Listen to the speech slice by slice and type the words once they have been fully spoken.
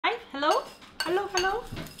hello,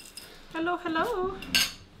 hello. Hello, hello.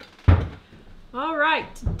 All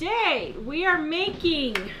right, today we are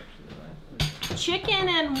making chicken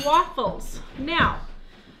and waffles. Now,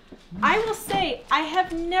 I will say I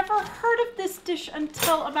have never heard of this dish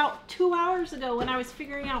until about 2 hours ago when I was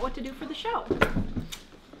figuring out what to do for the show.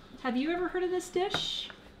 Have you ever heard of this dish?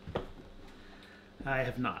 I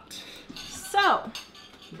have not. So,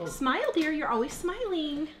 smile, dear. You're always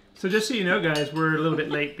smiling. So just so you know, guys, we're a little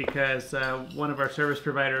bit late because one of our service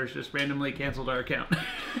providers just randomly canceled our account.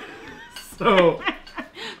 So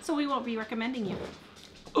we won't be recommending you.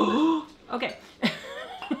 Okay.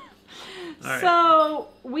 Right. So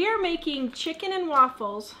we are making chicken and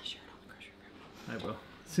waffles. I will.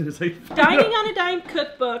 As soon as I Dining on a Dime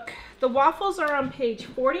cookbook. The waffles are on page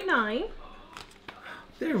 49.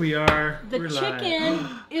 There we are. The chicken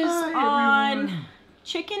is on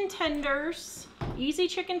chicken tenders, easy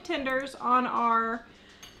chicken tenders on our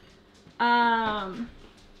at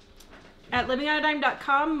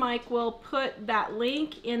livingonadime.com. Mike will put that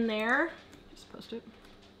link in there. Just post it.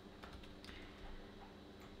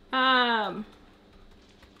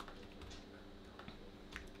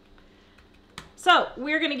 So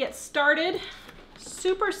we're gonna get started.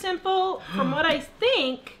 Super simple. From what I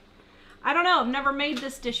think, I don't know. I've never made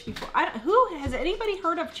this dish before. Who has anybody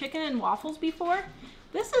heard of chicken and waffles before?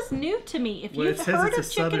 This is new to me. If you've heard of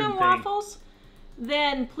chicken and waffles,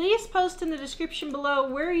 then please post in the description below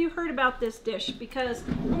where you heard about this dish, because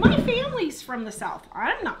my family's from the South.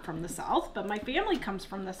 I'm not from the South, but my family comes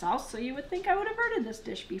from the South, so you would think I would have heard of this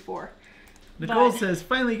dish before. Nicole says,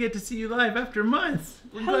 finally get to see you live after months.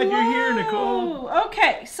 We're glad you're here, Nicole.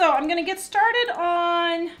 Okay, so I'm going to get started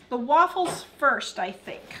on the waffles first, I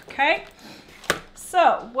think. Okay,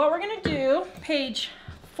 so what we're going to do, page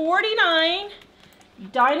 49,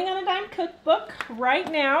 Dining on a Dime cookbook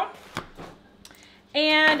right now.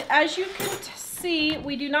 And as you can see,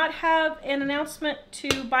 we do not have an announcement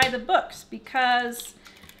to buy the books because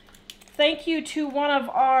thank you to one of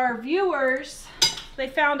our viewers, they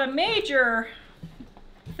found a major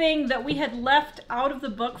thing that we had left out of the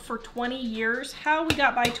book for 20 years. How we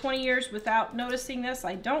got by 20 years without noticing this,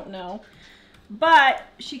 I don't know. But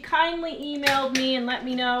she kindly emailed me and let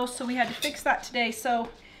me know, so we had to fix that today. So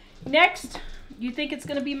next, you think it's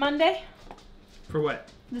going to be Monday? For what?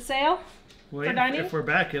 The sale? Well, for dining? If we're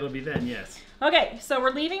back, it'll be then, yes. Okay, so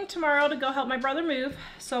we're leaving tomorrow to go help my brother move.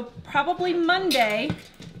 So probably Monday,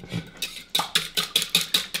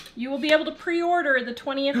 you will be able to pre-order the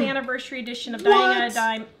 20th anniversary edition of Dining on a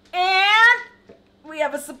Dime. And we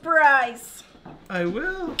have a surprise. I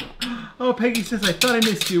will. Oh, Peggy says, I thought I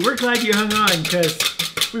missed you. We're glad you hung on because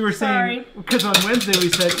we were saying, because on Wednesday we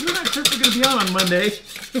said, we're not sure if we're going to be on Monday.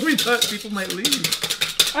 We thought people might leave.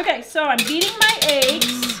 Okay, so I'm beating my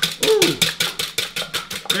eggs. Ooh.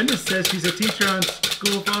 Brenda says she's a teacher on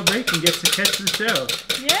school fall break and gets to catch the show.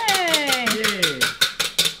 Yay! Yay!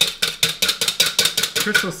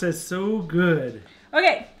 Crystal says, so good.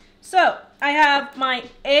 Okay, so I have my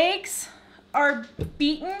eggs are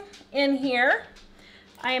beaten in here.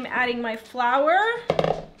 I am adding my flour.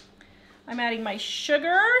 I'm adding my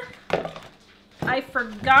sugar. I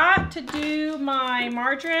forgot to do my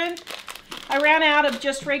margarine. I ran out of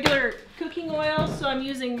just regular cooking oil, so I'm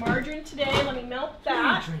using margarine today. Let me melt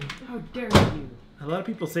that. Margarine, how dare you? A lot of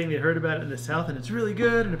people saying they heard about it in the South and it's really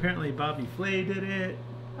good, and apparently Bobby Flay did it.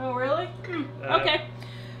 Oh, really? Okay.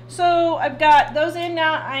 So I've got those in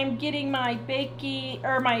now. I'm getting my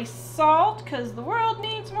my salt, because the world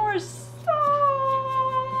needs more salt,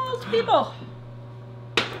 people.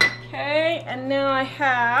 Okay, and now I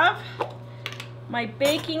have my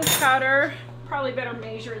baking powder. Probably better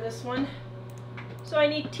measure this one. So I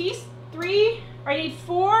need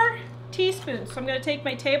 4 teaspoons. So I'm going to take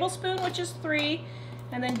my tablespoon, which is 3,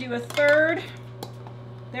 and then do a third.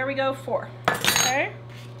 There we go, 4. Okay.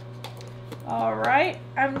 All right,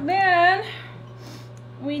 and then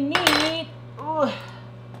we need 1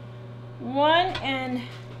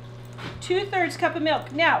 2/3 cup of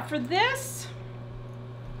milk. Now for this,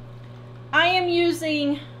 I am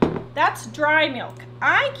using, that's dry milk.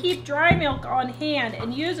 I keep dry milk on hand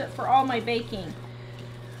and use it for all my baking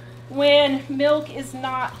when milk is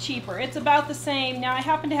not cheaper. It's about the same. Now I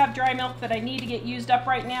happen to have dry milk that I need to get used up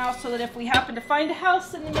right now, so that if we happen to find a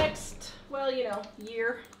house in the next, well, you know,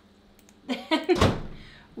 year, then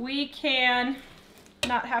we can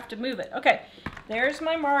not have to move it. Okay, there's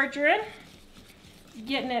my margarine.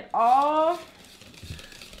 Getting it all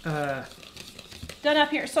done up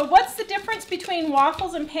here. So what's the difference between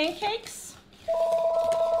waffles and pancakes?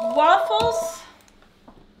 Waffles,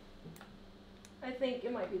 I think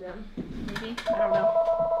it might be them. Maybe. I don't know.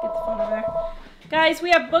 Get the phone over there. Guys, we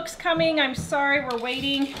have books coming. I'm sorry, we're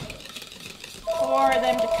waiting for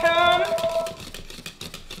them to come.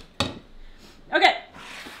 Okay.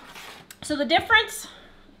 So the difference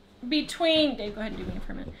between, Dave, go ahead and do me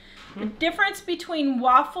for a minute. The difference between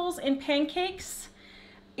waffles and pancakes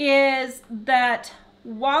is that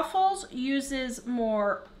waffles uses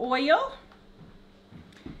more oil.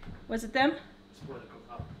 Was it them?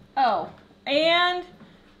 Oh, and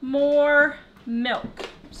more milk.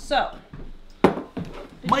 So,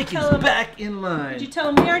 Mike is back in line. Did you tell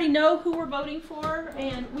him we already know who we're voting for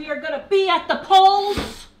and we are going to be at the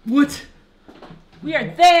polls? What? We are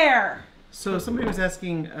there. So somebody was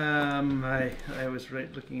asking, I was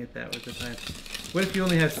looking at that with the time. What if you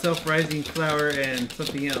only have self-rising flour and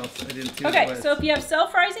something else? I didn't see what it was. Okay, so if you have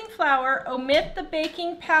self-rising flour, omit the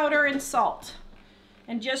baking powder and salt.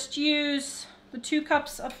 And just use the 2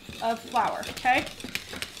 cups of flour, okay?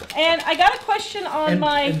 And I got a question on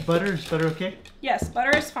And butter? Is butter okay? Yes,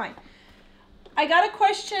 butter is fine. I got a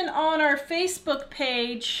question on our Facebook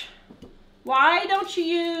page. Why don't you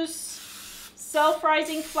use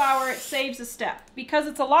self-rising flour? It saves a step. Because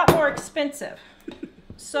it's a lot more expensive.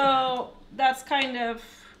 So that's kind of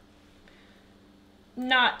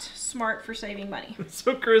not smart for saving money.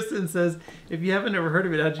 So Kristen says, if you haven't ever heard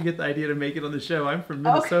of it, how'd you get the idea to make it on the show? I'm from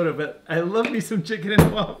Minnesota, but I love me some chicken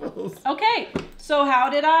and waffles. Okay, so how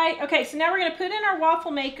did I... Okay, so now we're going to put in our waffle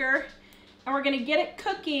maker, and we're going to get it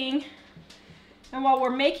cooking. And while we're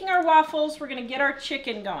making our waffles, we're going to get our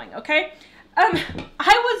chicken going, okay?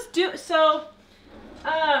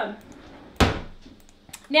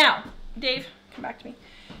 Now, Dave, come back to me.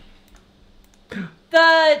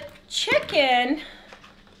 The chicken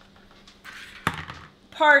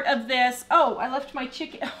part of this, oh, I left my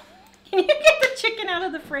chicken. Can you get the chicken out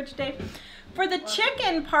of the fridge, Dave? For the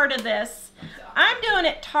chicken part of this, I'm doing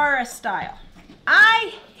it Tara style.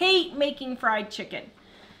 I hate making fried chicken.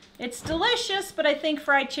 It's delicious, but I think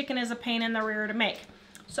fried chicken is a pain in the rear to make.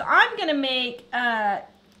 So I'm gonna make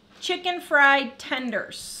chicken fried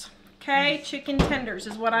tenders. Okay, chicken tenders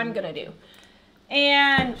is what I'm gonna do.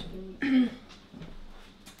 And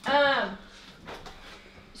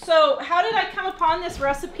so how did I come upon this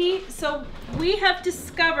recipe? So we have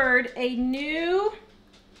discovered a new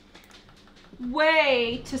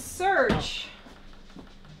way to search,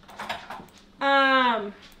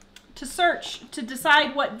 to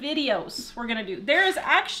decide what videos we're gonna do. There's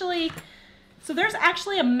actually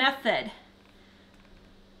a method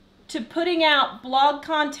to putting out blog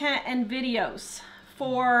content and videos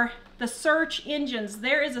for the search engines.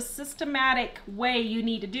 There is a systematic way you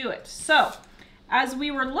need to do it. So as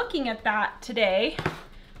we were looking at that today,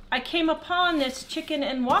 I came upon this chicken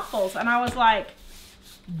and waffles and I was like,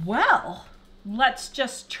 well, let's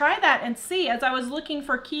just try that and see. As I was looking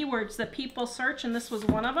for keywords that people search, and this was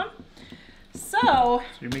one of them. So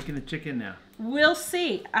you're making the chicken now. We'll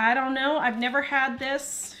see. I don't know. I've never had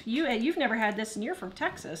this. You've never had this, and you're from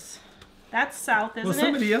Texas. That's south, isn't it? Well,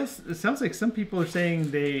 somebody else, it sounds like some people are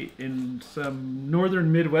saying they, in some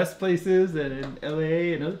northern Midwest places and in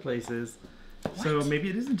LA and other places. What? So maybe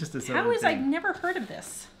it isn't just a southern How is thing. I've never heard of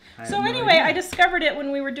this. So anyway, I discovered it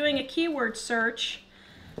when we were doing a keyword search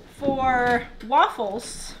for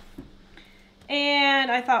waffles.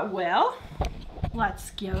 And I thought, well,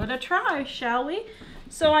 let's give it a try, shall we?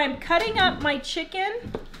 So I'm cutting up my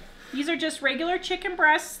chicken. These are just regular chicken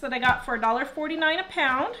breasts that I got for $1.49 a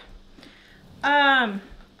pound.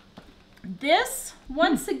 This,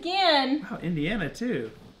 once again... Wow, Indiana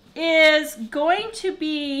too. ...is going to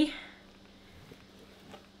be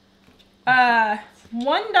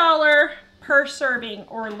 $1 per serving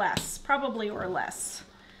or less. Probably or less.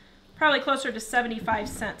 Probably closer to 75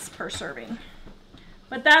 cents per serving.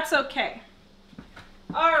 But that's okay.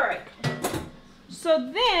 All right.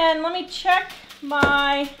 So then, let me check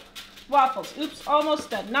my waffles. Oops, almost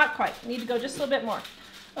done. Not quite. Need to go just a little bit more.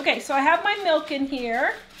 Okay, so I have my milk in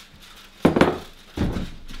here.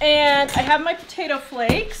 And I have my potato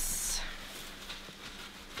flakes.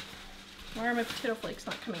 Why are my potato flakes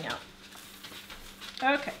not coming out?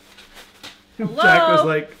 Okay.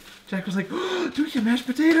 Hello? Jack was like, oh, do we get mashed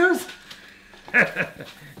potatoes? And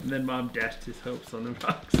then Mom dashed his hopes on the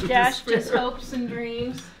rocks. Dashed his hopes and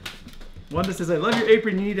dreams. Wanda says, I love your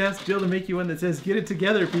apron. You need to ask Jill to make you one that says, get it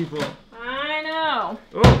together, people. I know.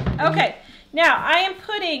 Oh. Okay. Now, I am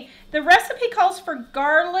putting, the recipe calls for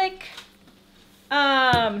garlic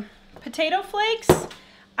potato flakes.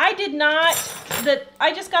 I did not,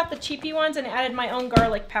 I just got the cheapy ones and added my own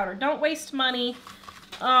garlic powder. Don't waste money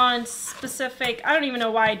on specific, I don't even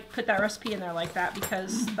know why I put that recipe in there like that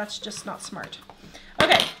because that's just not smart.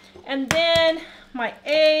 Okay, and then my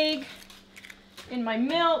egg in my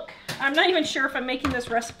milk. I'm not even sure if I'm making this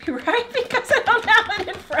recipe right because I don't have it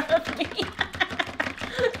in front of me.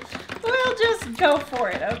 We'll just go for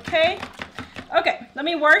it, okay? Okay, let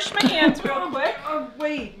me wash my hands real quick. Oh,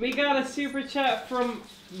 wait, we got a super chat from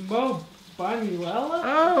Mo Banuela?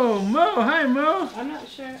 Oh, Mo. Hi, Mo. I'm not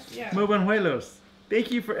sure. Yeah. Mo Banuelos. Thank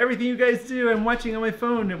you for everything you guys do. I'm watching on my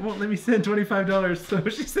phone. It won't let me send $25, so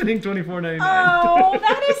she's sending $24.99. Oh,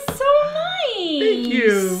 that is so nice. Thank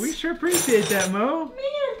you. We sure appreciate that, Mo.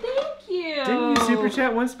 Man, thank you. Didn't you super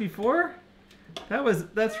chat once before?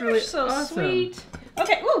 That's You're really so awesome. sweet.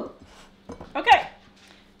 Okay, ooh. Okay.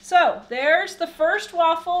 So, there's the first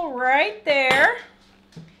waffle right there.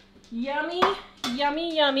 Yummy,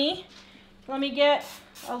 yummy, yummy. Let me get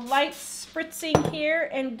a light spritzing here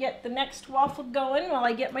and get the next waffle going while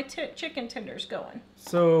I get my chicken tenders going.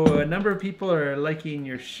 So, a number of people are liking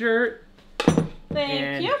your shirt.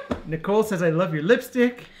 Thank you. Nicole says, I love your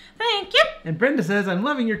lipstick. Thank you. And Brenda says, I'm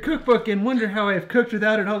loving your cookbook and wonder how I've cooked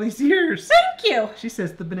without it all these years. Thank you. She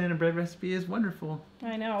says the banana bread recipe is wonderful.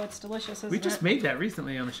 I know, it's delicious, isn't it? We just made that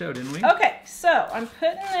recently on the show, didn't we? Okay, so I'm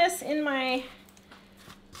putting this in my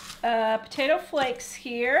potato flakes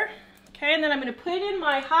here. Okay, and then I'm going to put in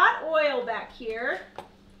my hot oil back here.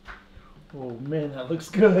 Oh man, that looks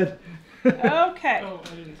good. Okay. Oh,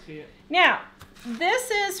 I didn't see it. Now,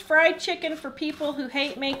 this is fried chicken for people who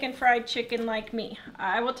hate making fried chicken like me.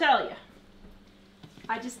 I will tell you.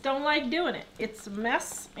 I just don't like doing it. It's a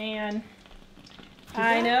mess, and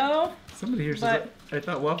I know. Somebody here says, I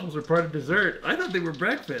thought waffles were part of dessert. I thought they were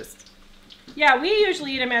breakfast. Yeah, we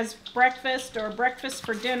usually eat them as breakfast or breakfast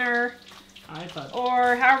for dinner, I thought.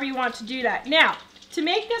 or however you want to do that. Now, to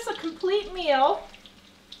make this a complete meal,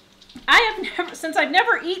 since I've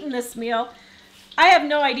never eaten this meal, I have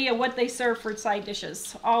no idea what they serve for side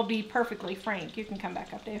dishes. I'll be perfectly frank. You can come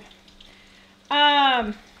back up, Dave.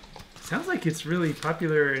 Sounds like it's really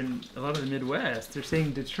popular in a lot of the Midwest. They're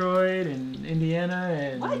saying Detroit and Indiana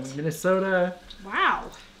and Minnesota.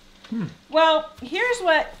 Wow. Well, here's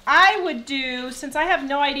what I would do, since I have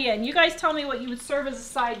no idea, and you guys tell me what you would serve as a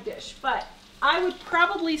side dish, but I would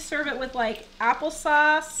probably serve it with like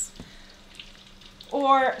applesauce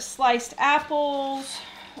or sliced apples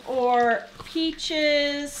or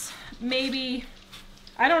peaches, maybe.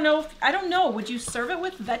 I don't know. Would you serve it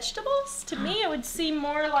with vegetables? To me, it would seem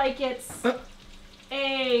more like it's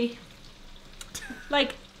a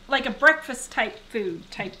like a breakfast type food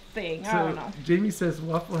type thing. I don't know. Jamie says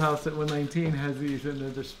Waffle House at 119 has these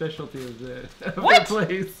and they're specialty of the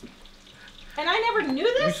place. And I never knew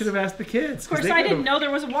this? We should have asked the kids. Of course, I didn't know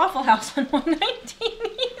there was a Waffle House on 119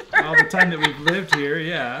 either. All the time that we've lived here,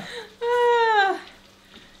 yeah.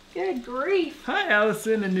 Good grief. Hi,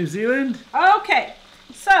 Allison in New Zealand. Okay,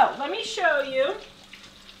 so let me show you.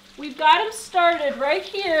 We've got them started right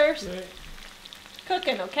here. Right.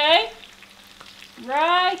 Cooking, okay?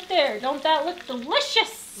 Right there. Don't that look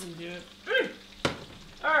delicious? Yeah.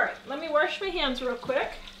 All right, let me wash my hands real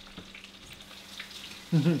quick.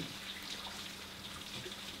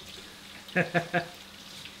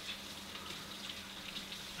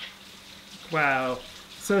 Wow.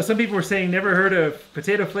 So some people were saying never heard of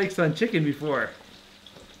potato flakes on chicken before.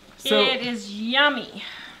 So, it is yummy.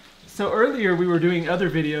 So earlier we were doing other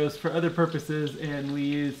videos for other purposes and we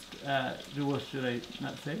used, what should I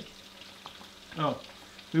not say? Oh,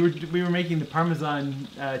 we were making the Parmesan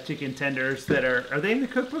chicken tenders that are they in the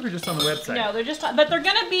cookbook or just on the website? No, they're just, but they're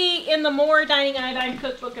gonna be in the More Dining on a Dime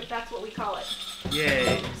cookbook if that's what we call it.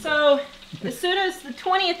 Yay. So as soon as the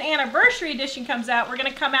 20th anniversary edition comes out, we're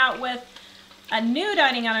gonna come out with a new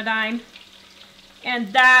Dining on a Dime, and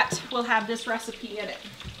that will have this recipe in it.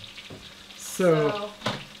 So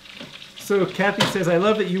Kathy says, I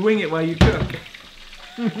love that you wing it while you cook.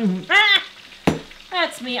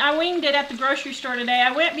 That's me. I winged it at the grocery store today.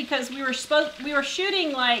 I went because we were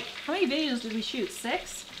shooting like, how many videos did we shoot?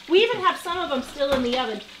 6? We even have some of them still in the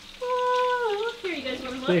oven. Oh, here you guys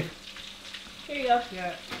want to look. Here you go.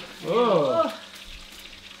 Yeah. Oh.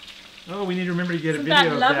 Oh, we need to remember to get a Isn't video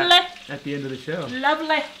that of lovely? that at the end of the show.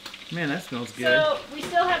 Lovely. Man, that smells good. So we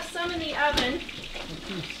still have some in the oven.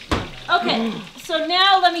 Okay, so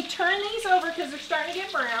now let me turn these over because they're starting to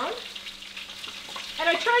get brown. And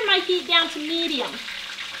I turned my heat down to medium.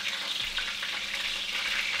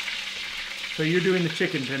 So you're doing the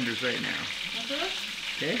chicken tenders right now.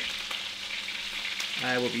 Okay.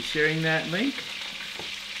 I will be sharing that link.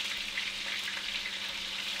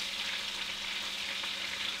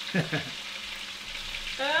 Okay.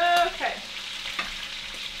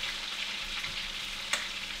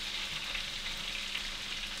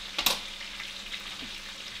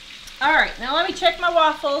 All right, now let me check my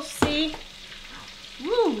waffles, see.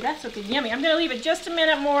 Woo, that's looking yummy. I'm going to leave it just a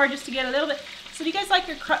minute more just to get a little bit. So do you guys like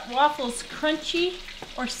your waffles crunchy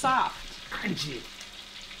or soft? Crunchy.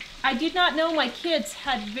 I did not know my kids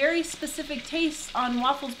had very specific tastes on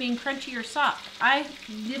waffles being crunchy or soft. I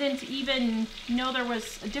didn't even know there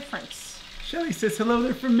was a difference. Shelly says hello,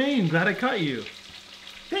 they're from Maine. Glad I caught you.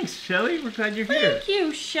 Thanks, Shelly. We're glad you're here. Thank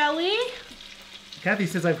you, Shelly. Kathy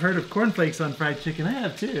says I've heard of cornflakes on fried chicken. I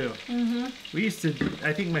have too. Mm-hmm. We used to,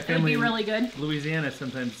 I think my That would family be really good. in Louisiana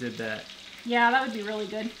sometimes did that. Yeah, that would be really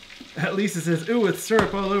good. Lisa says, ooh, with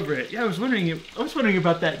syrup all over it. Yeah, I was wondering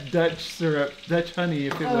about that Dutch syrup, Dutch honey,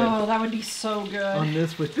 if it Oh, that would be so good. on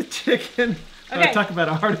this with the chicken. Okay. Talk about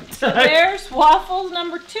a heart attack. So there's waffles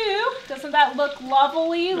number 2. Doesn't that look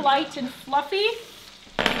lovely, light and fluffy?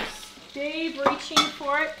 Dave reaching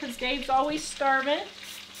for it because Dave's always starving.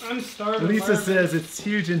 I'm starving. Lisa says it's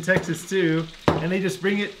huge in Texas too, and they just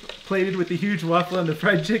bring it plated with the huge waffle and the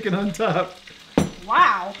fried chicken on top.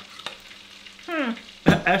 Wow.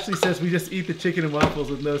 Ashley says we just eat the chicken and waffles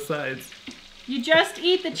with no sides. You just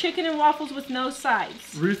eat the chicken and waffles with no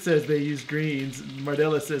sides. Ruth says they use greens.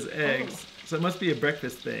 Mardella says eggs. So it must be a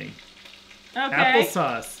breakfast thing. Okay.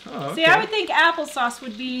 Applesauce. Oh, okay. See, I would think applesauce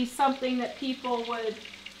would be something that people would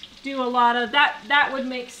do a lot of. That would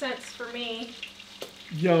make sense for me.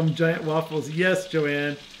 Yum, giant waffles. Yes,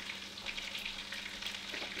 Joanne.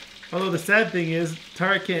 Although the sad thing is,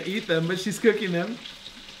 Tara can't eat them, but she's cooking them.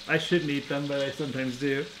 I shouldn't eat them, but I sometimes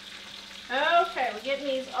do. Okay, we're getting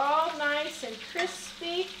these all nice and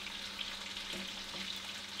crispy.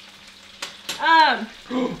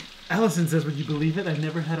 Allison says, would you believe it? I've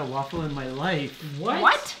never had a waffle in my life.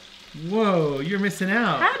 What? Whoa, you're missing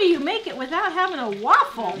out. How do you make it without having a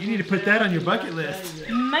waffle? You need to put that on your bucket list.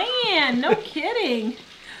 Man, no kidding.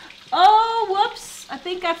 Oh, whoops. I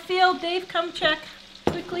think I failed. Dave, come check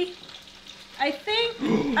quickly. I think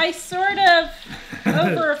I sort of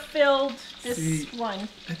overfilled this one.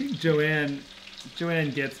 I think Joanne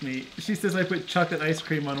gets me. She says I put chocolate ice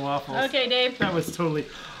cream on waffles. Okay, Dave. That was totally...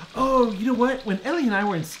 Oh, you know what? When Ellie and I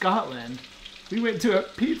were in Scotland, we went to a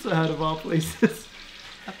Pizza Hut of all places.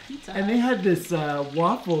 A Pizza Hut? And they had this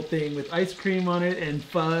waffle thing with ice cream on it and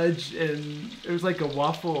fudge, and it was like a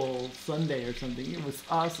waffle sundae or something. It was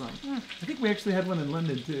awesome. I think we actually had one in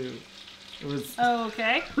London too. It was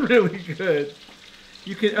okay. really good.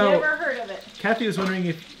 You can. Never heard of it. Kathy was wondering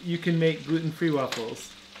if you can make gluten-free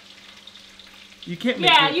waffles. You can't make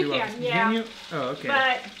Yeah, gluten-free you waffles. can. Yeah. Can you? Oh, okay.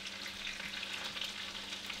 But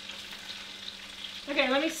okay,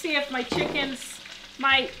 let me see if my chickens,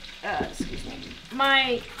 excuse me,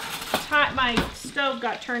 my stove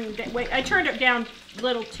got turned. Wait, I turned it down a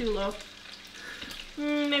little too low.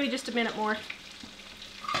 Maybe just a minute more.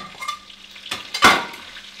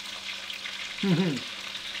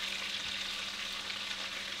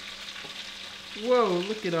 Whoa,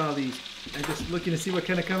 look at all these. I'm just looking to see what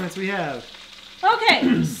kind of comments we have.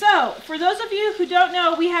 Okay, so for those of you who don't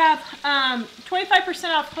know, we have 25%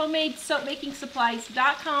 off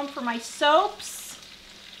homemadesoapmakingsupplies.com for my soaps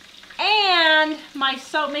and my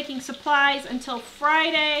soap making supplies until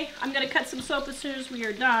Friday. I'm going to cut some soap as soon as we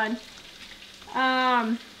are done.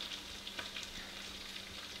 And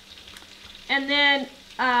then,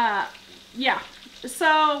 yeah.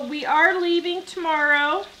 So we are leaving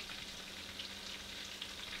tomorrow.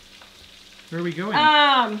 Where are we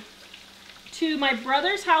going? To my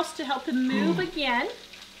brother's house to help him move again.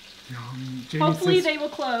 Jamie Hopefully says, they will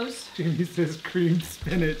close. Jamie says creamed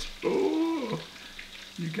spinach. Oh,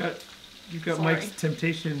 you got Sorry. Mike's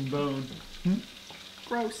temptation bone.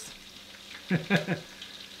 Gross. Fried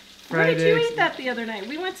Where did you eggs. eat that the other night?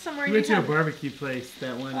 We went somewhere. We went to a barbecue place.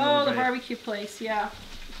 That one. Oh, the right. barbecue place. Yeah.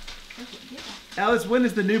 Alice, when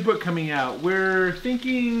is the new book coming out? We're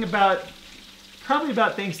thinking probably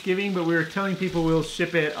about Thanksgiving, but we're telling people we'll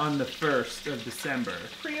ship it on the 1st of December.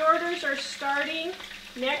 Pre-orders are starting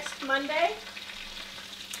next Monday.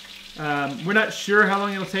 We're not sure how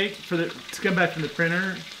long it'll take to come back from the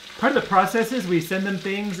printer. Part of the process is we send them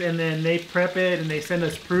things and then they prep it and they send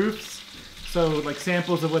us proofs. So like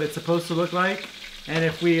samples of what it's supposed to look like. And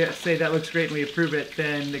if we say that looks great and we approve it,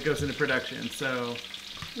 then it goes into production. So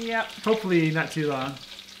Yep. hopefully not too long.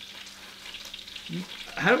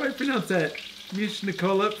 How do I pronounce that? Mish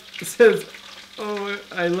Nicola says, oh,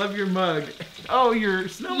 I love your mug. Oh, your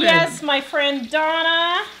snowman. Yes, my friend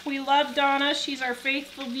Donna. We love Donna. She's our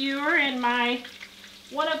faithful viewer and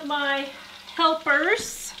one of my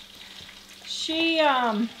helpers. She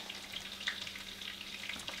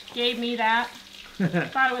gave me that.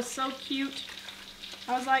 Thought it was so cute.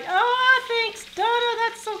 I was like, oh, thanks, Donna.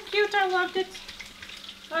 That's so cute. I loved it.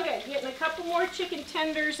 Okay, getting a couple more chicken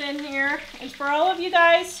tenders in here. And for all of you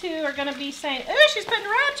guys who are going to be saying, oh, she's putting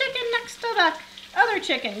raw chicken next to the other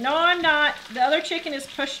chicken. No, I'm not. The other chicken is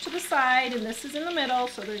pushed to the side, and this is in the middle,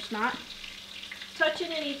 so there's not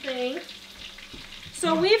touching anything.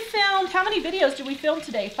 So we've filmed, how many videos did we film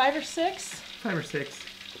today? 5 or 6? 5 or 6.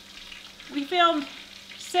 We filmed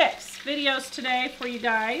 6 videos today for you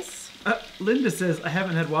guys. Linda says, I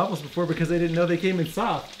haven't had waffles before because I didn't know they came in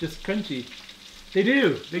soft, just crunchy. They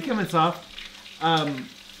do. They come in soft.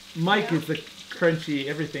 Mike is the crunchy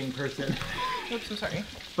everything person. Oops, I'm sorry.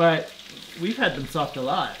 But we've had them soft a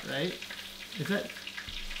lot, right? Is that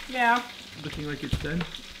Yeah. looking like it's done?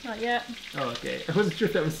 Not yet. Oh, okay. I wasn't sure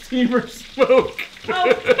if that was steam or smoke.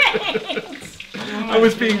 Oh, thanks. I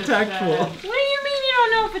was being tactful. What do you mean you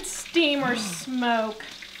don't know if it's steam or smoke?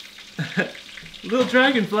 Little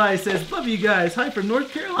Dragonfly says, love you guys. Hi from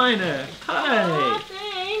North Carolina. Hi. Oh,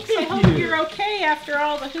 thanks. I Thank hope you. you're okay after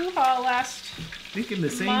all the hoo-ha last Thinking the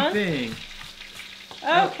same month. thing.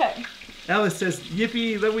 Okay. Alice says,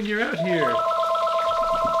 yippee, love when you're out here.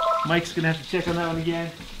 Mike's going to have to check on that one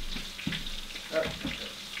again.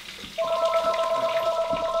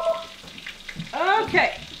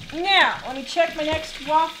 Okay. Now, let me check my next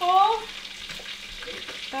waffle.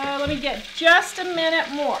 Let me get just a minute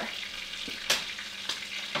more.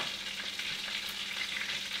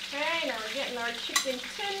 Okay, now we're getting our chicken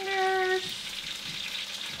tenders.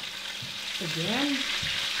 Again?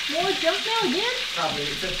 More junk mail again? Probably.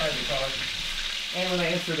 It said private caller. And when I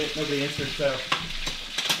answered it, nobody answered, so.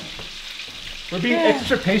 We're being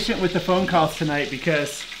extra patient with the phone calls tonight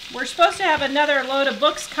because We're supposed to have another load of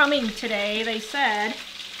books coming today, they said.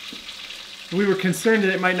 we were concerned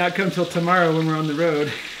that it might not come till tomorrow when we're on the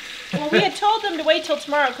road. Well, we had told them to wait till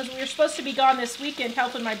tomorrow because we were supposed to be gone this weekend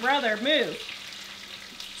helping my brother move.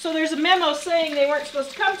 So there's a memo saying they weren't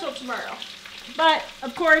supposed to come till tomorrow. But,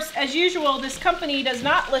 of course, as usual, this company does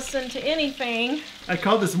not listen to anything. I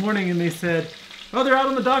called this morning and they said, oh, they're out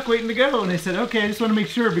on the dock waiting to go. And I said, okay, I just want to make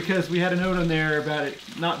sure because we had a note on there about it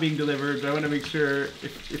not being delivered. But I want to make sure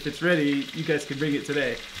if it's ready, you guys can bring it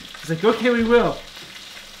today. He's like, okay, we will.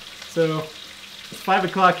 So it's 5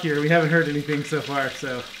 o'clock here. We haven't heard anything so far.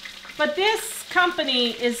 So. But this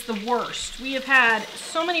company is the worst. We have had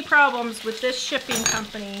so many problems with this shipping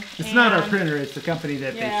company. It's not our printer, it's the company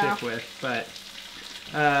that they ship with. But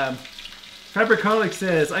Fabricolic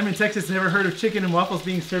says, I'm in Texas, never heard of chicken and waffles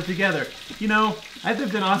being served together. You know, I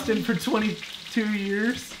lived in Austin for 22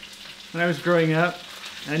 years when I was growing up,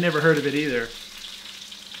 and I never heard of it either.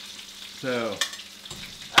 So,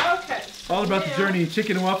 Okay. all about the journey.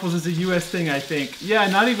 Chicken and waffles is a U.S. thing, I think. Yeah,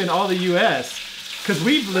 not even all the U.S. Because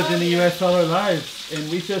we've lived in the U.S. all our lives,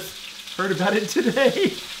 and we just heard about it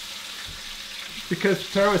today.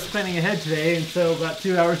 Because Tara was planning ahead today, and so about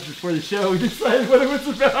 2 hours before the show, we decided what it was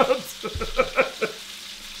about.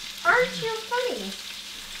 Aren't you funny?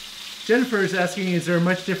 Jennifer is asking, is there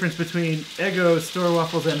much difference between Eggo, store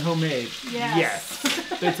waffles, and homemade? Yes.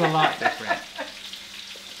 Yes. It's a lot different.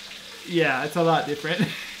 Yeah, it's a lot different.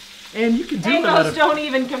 And you can do a lot Egos of... don't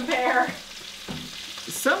even compare.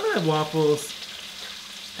 Some of the waffles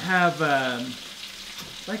have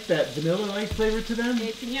like that vanilla-like flavor to them.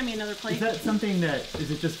 Hey, can you hand me another plate? Is that something that, is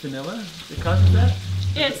it just vanilla that causes that?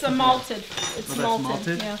 It's a malted. It's that's malted.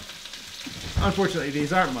 malted? Yeah. Unfortunately,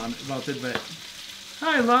 these aren't malted, but...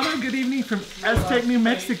 Hi, Lana. Good evening from Aztec, New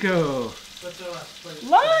Mexico.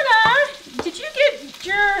 Lana, did you get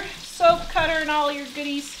your soap cutter and all your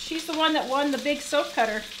goodies? She's the one that won the big soap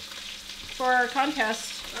cutter for our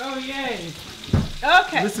contest. Oh, yay.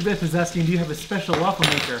 Okay. Elizabeth is asking, do you have a special waffle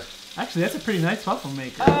maker? Actually, that's a pretty nice waffle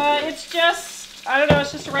maker. It's just, I don't know,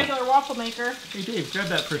 it's just a regular waffle maker. Hey, Dave, grab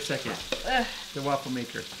that for a second. The waffle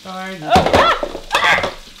maker. Sorry.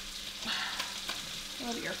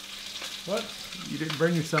 Oh dear. What? You didn't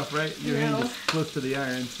burn yourself, right? Your hand No. is close to the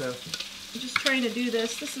iron, so... I'm just trying to do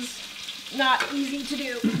this. This is not easy to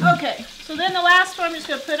do. Okay, so then the last one I'm just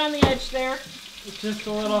going to put on the edge there. It's just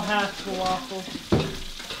a little half the waffle.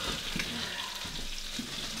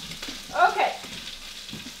 Okay.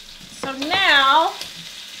 So now,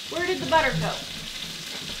 where did the butter go?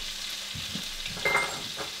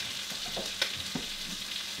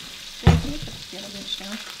 Dave, can you put the piano bench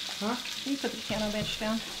down? Huh? Can you put the piano bench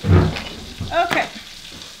down? Okay.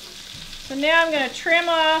 So now I'm going to trim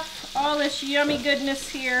off all this yummy goodness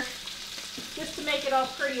here, just to make it all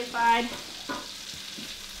prettified.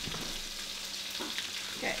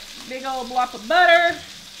 Okay, big old block of butter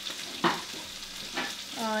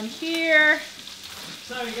on here.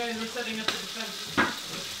 Sorry guys, we're setting up the defense.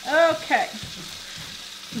 Okay.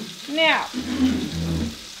 Now.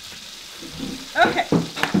 Okay.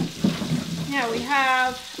 Now we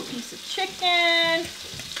have a piece of chicken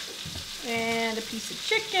and a piece of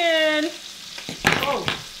chicken. Oh.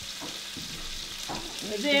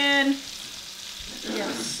 And then we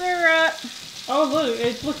have syrup. Oh, look,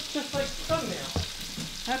 it looks just like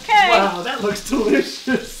thumbnail. Okay. Wow, that looks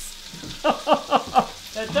delicious.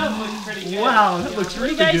 That does look pretty good. Wow, that looks What do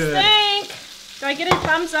really you guys good. think? Do I get a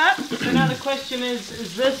thumbs up? So now the question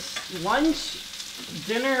is this lunch,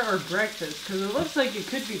 dinner, or breakfast? Because it looks like it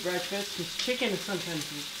could be breakfast, because chicken is sometimes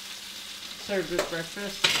served with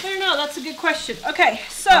breakfast. I don't know. That's a good question. Okay,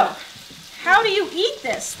 so how do you eat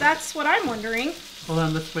this? That's what I'm wondering. Hold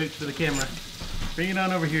on, let's wait for the camera. Bring it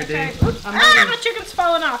on over here, Okay. Dave. Oops. My chicken's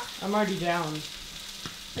falling off. I'm already down.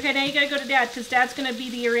 Okay, now you gotta go to Dad because Dad's gonna be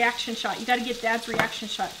the reaction shot. You gotta get Dad's reaction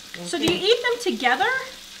shot. Okay. So do you eat them together?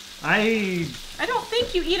 I don't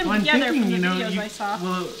think you eat them together from the videos I saw.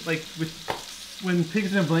 Well, like when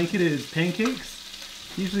pigs in a blanket is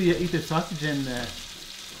pancakes, usually you eat the sausage and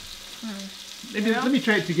maybe let me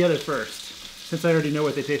try it together first, since I already know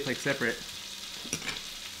what they taste like separate.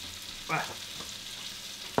 Ah.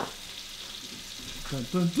 Dun,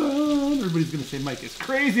 dun, dun. Everybody's gonna say Mike is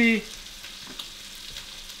crazy.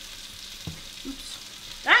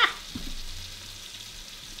 Oops. Ah!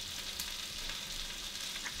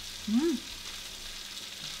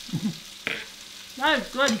 That is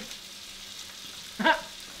good.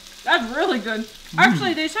 That's really good.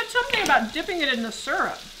 Actually, they said something about dipping it in the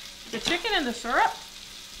syrup. The chicken in the syrup?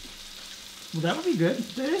 Well, that would be good.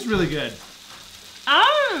 That is really good.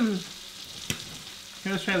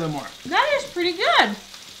 Here, let's try a little more. That is pretty good.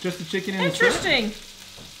 Just the chicken and the syrup? Interesting.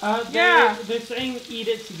 They're saying eat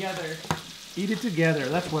it together. Eat it together.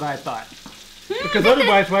 That's what I thought. Because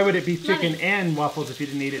otherwise, why would it be chicken and waffles if you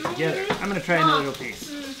didn't eat it together? I'm going to try another little piece.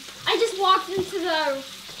 I just walked into the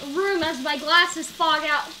room as my glasses fog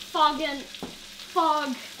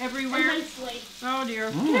Everywhere. immensely. Oh dear.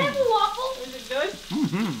 Can I have a waffle? Is it good?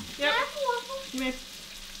 Mm-hmm. Can I have a waffle? You may.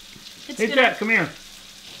 It's Hey, dinner. Jack, come here.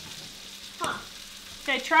 Huh.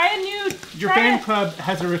 Okay, try a new. Your try fan it. club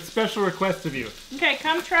has a special request of you. Okay,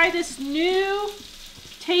 come try this new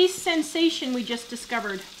taste sensation we just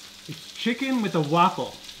discovered. It's chicken with a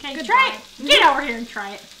waffle. Okay, Goodbye. try it. Get over here and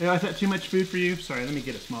try it. Oh, is that too much food for you? Sorry, let me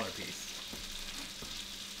get a smaller piece.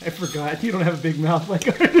 I forgot. You don't have a big mouth like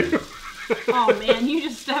I do. Oh man, you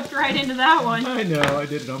just stepped right into that one. I know. I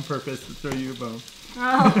did it on purpose to throw you a bone.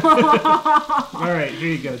 Oh. All right, here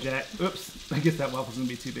you go, Jack. Oops. I guess that waffle's going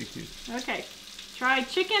to be too big, too. Okay, try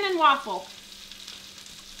chicken and waffle.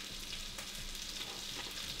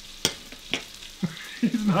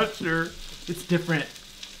 He's not sure. It's different.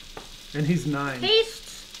 And he's 9. Tastes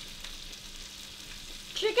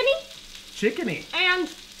chickeny Chickeny. and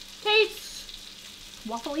tastes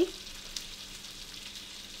Waffly.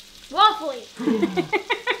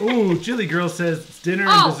 waffly. Ooh, Chili Girl says it's dinner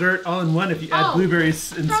and Oh. dessert all in one if you add Oh.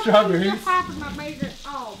 blueberries and Something strawberries. just happened that made it.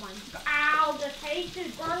 Oh my god! Ow! The taste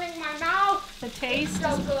is burning my mouth. The taste so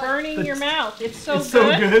is good. burning your mouth. It's so It's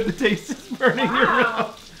good. so good. The taste is burning your Wow.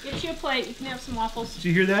 mouth. Get you a plate. You can have some waffles. Did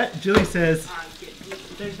you hear that? Jilly says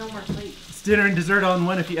There's no more plates. it's dinner and dessert all in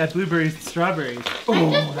one if you add blueberries and strawberries. Oh,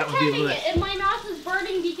 I'm just that would be pretending lit. it, and my mouth is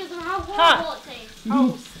burning because of how Huh. horrible it tastes.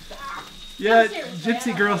 Oh, stop. Yeah, seriously,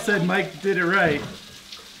 Gypsy Girl said Mike did it right.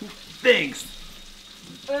 Thanks.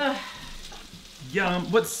 Ugh.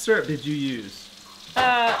 Yum. What syrup did you use?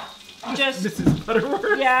 Just Mrs.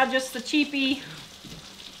 Butterworth? yeah, just the cheapy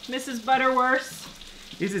Mrs. Butterworth.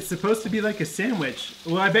 Is it supposed to be like a sandwich?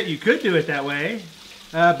 Well, I bet you could do it that way.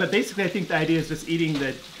 But basically, I think the idea is just eating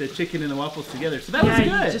the chicken and the waffles together. So that was You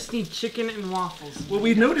good. just need chicken and waffles. Well,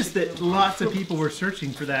 we noticed that lots of people were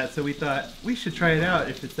searching for that, so we thought we should try it out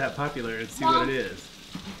if it's that popular and see what it is.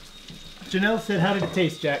 Janelle said, how did it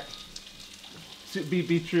taste, Jack?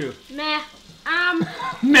 Be true. Meh.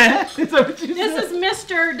 Meh? Is that what you This said? is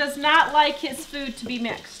Mr. does not like his food to be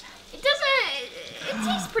mixed. It doesn't. It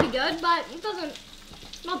tastes pretty good, but it doesn't.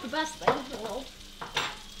 It's not the best thing in the world.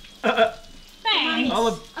 Thanks. All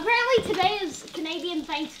of Apparently today is Canadian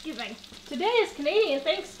Thanksgiving. Today is Canadian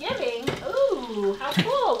Thanksgiving. Ooh, how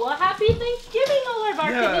cool. Well, happy Thanksgiving, all of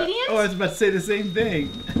our Canadians. Oh, I was about to say the same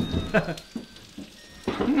thing.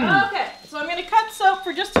 Okay, so I'm going to cut soap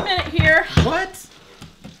for just a minute here What?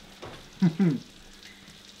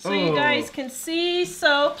 so you Oh. guys can see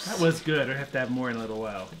soaps. That was good. I have to have more in a little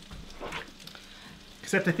while.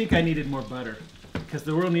 Except I think I needed more butter. Because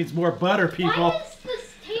the world needs more butter, people. Why is this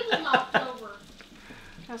table knocked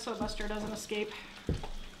over? So Buster doesn't escape.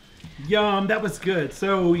 Yum, that was good.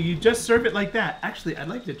 So you just serve it like that. Actually, I'd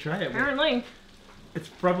like to try it with... Apparently. It's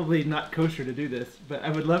probably not kosher to do this, but I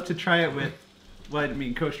would love to try it with... Well, I didn't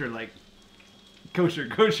mean kosher like...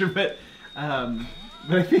 Kosher, but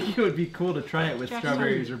But I think it would be cool to try it with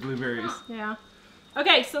strawberries or blueberries. Yeah.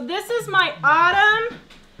 Okay, so this is my autumn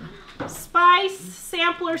spice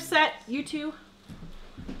sampler set. You two.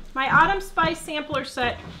 My autumn spice sampler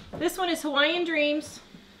set. This one is Hawaiian Dreams.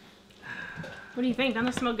 What do you think? Doesn't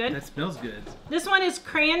that smell good? That smells good. This one is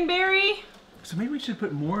cranberry. So maybe we should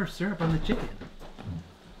put more syrup on the chicken.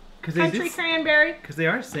 Country cranberry. Because they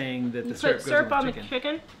are saying that You the syrup put goes syrup on the the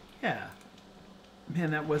chicken. Yeah.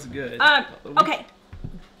 Man, that was good. Okay.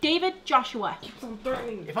 David Joshua.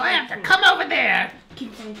 If I have to come over there.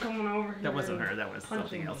 Keeps on coming over here. That wasn't her. That was something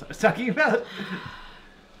punching else I was talking about.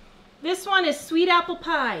 This one is sweet apple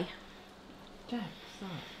pie. Jack,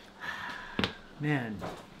 stop. Man,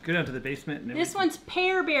 go down to the basement. And This one's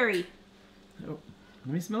pearberry. Oh,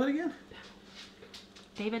 let me smell it again.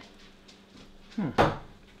 David.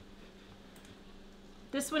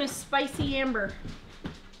 This one is spicy amber.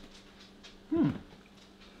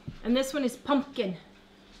 And this one is pumpkin.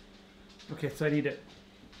 Okay, so I need it.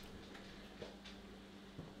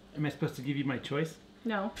 Am I supposed to give you my choice?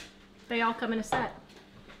 No, they all come in a set.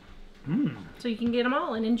 So you can get them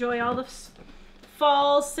all and enjoy all the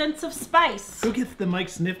fall sense of spice. Who gets the Mike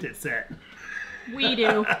Sniffed It set? We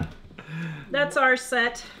do. That's our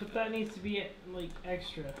set. But that needs to be like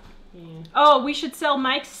extra. Yeah. Oh, we should sell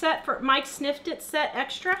Mike's set for Mike Sniffed It set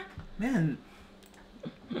extra? Man.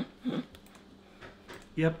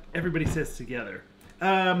 Yep, everybody says together.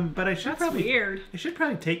 But I should That's weird. I should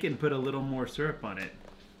probably take it and put a little more syrup on it.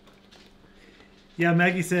 Yeah,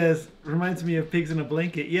 Maggie says, reminds me of Pigs in a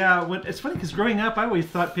Blanket. Yeah, it's funny because growing up, I always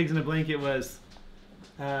thought Pigs in a Blanket was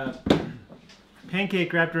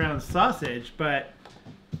pancake wrapped around sausage, but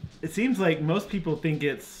it seems like most people think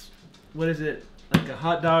it's, what is it, like a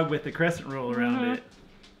hot dog with a crescent roll around it.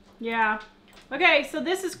 Yeah. Okay, so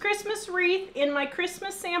this is Christmas wreath in my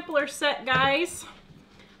Christmas sampler set, guys.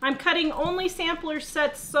 I'm cutting only sampler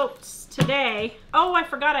set soaps today. Oh, I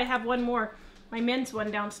forgot I have one more. My men's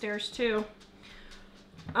one downstairs too.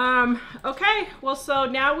 Okay, well, so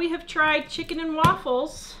now we have tried chicken and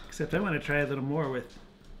waffles. Except I want to try a little more with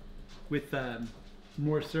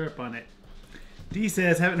more syrup on it. Dee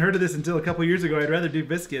says, haven't heard of this until a couple years ago. I'd rather do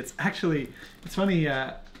biscuits. Actually, it's funny.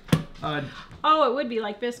 Oh, it would be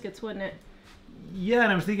like biscuits, wouldn't it? Yeah,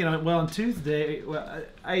 and I was thinking, well, on Tuesday,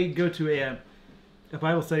 I go to a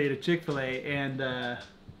Bible study at a Chick-fil-A, and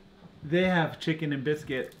they have chicken and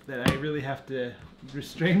biscuit that I really have to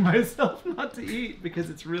restrain myself not to eat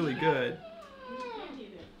because it's really good.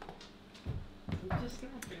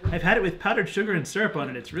 I've had it with powdered sugar and syrup on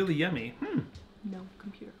it. It's really yummy. No,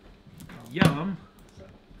 computer. Yum.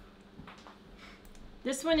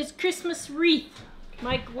 This one is Christmas wreath.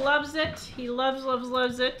 Mike loves it. He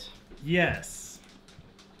loves it. Yes.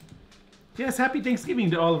 Yes, happy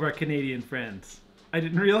Thanksgiving to all of our Canadian friends. I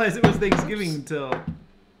didn't realize it was Thanksgiving until...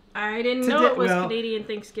 I didn't know it was Canadian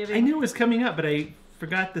Thanksgiving. I knew it was coming up, but I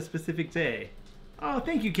forgot the specific day. Oh,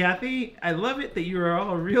 thank you, Kathy. I love it that you are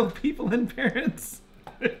all real people and parents.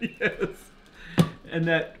 Yes. And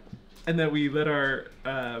that we let our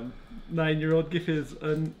 9-year-old give his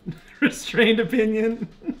unrestrained opinion.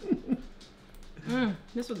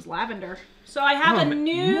 This one's lavender. So I have a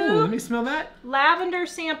new let me smell that. Lavender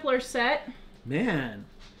sampler set. Man.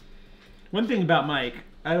 One thing about Mike,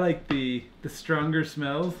 I like the stronger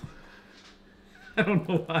smells. I don't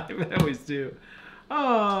know why, but I always do.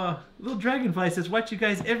 Oh, little dragonfly says, watch you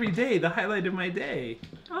guys every day, the highlight of my day.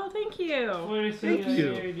 Oh, thank you. Thank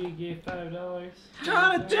you. You gave $5.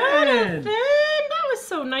 Jonathan! That was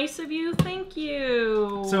so nice of you. Thank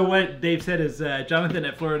you. So what Dave said is Jonathan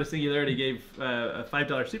at Florida Singularity gave a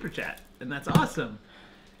 $5 super chat, and that's awesome.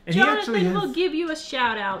 And Jonathan will give you a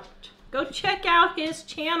shout out. Go check out his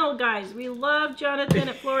channel, guys. We love Jonathan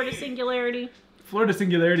at Florida Singularity. Florida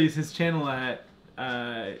Singularity is his channel at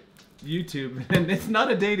YouTube, and it's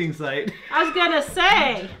not a dating site. I was gonna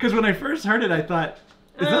say. Because when I first heard it, I thought,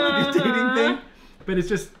 is that like a dating thing? But it's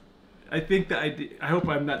just, I think the idea, I hope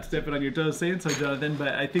I'm not stepping on your toes saying so, Jonathan,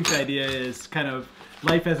 but I think the idea is kind of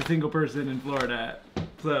life as a single person in Florida.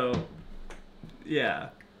 So, yeah.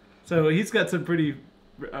 So he's got some pretty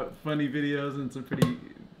funny videos and some pretty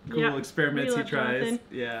cool experiments he tries. Jonathan.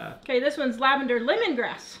 Yeah. Okay, this one's lavender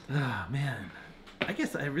lemongrass. Oh, man. I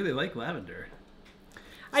guess I really like lavender.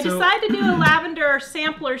 I decided to do a lavender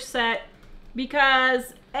sampler set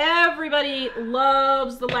because everybody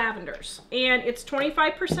loves the lavenders. And it's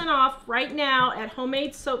 25% off right now at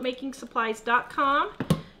homemadesoapmakingsupplies.com.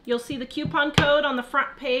 You'll see the coupon code on the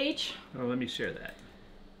front page. Oh, let me share that.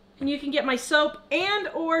 And you can get my soap and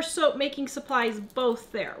or soap making supplies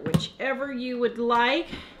both there, whichever you would like.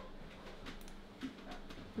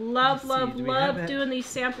 Love, Let's see, love, do we have love that? doing these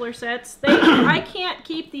sampler sets. I can't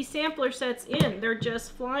keep these sampler sets in. They're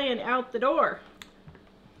just flying out the door.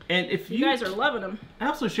 And if You guys are loving them. I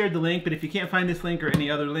also shared the link, but if you can't find this link or any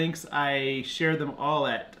other links, I share them all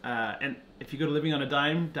at, and if you go to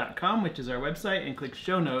livingonadime.com, which is our website, and click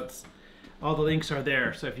show notes, all the links are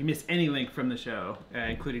there. So if you miss any link from the show,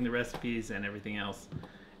 including the recipes and everything else,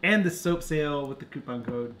 and the soap sale with the coupon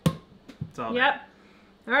code, it's all there. Yep.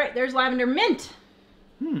 All right, there's lavender mint.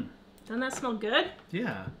 Doesn't that smell good?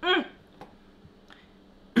 Yeah.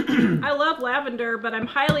 I love lavender, but I'm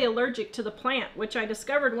highly allergic to the plant, which I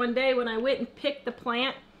discovered one day when I went and picked the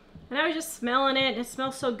plant. And I was just smelling it, and it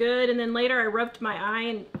smells so good. And then later I rubbed my eye,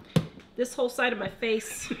 and this whole side of my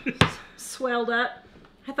face swelled up.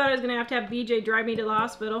 I thought I was going to have BJ drive me to the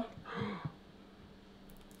hospital.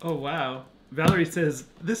 Oh, wow. Valerie says,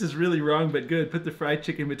 this is really wrong but good. Put the fried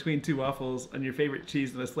chicken between 2 waffles on your favorite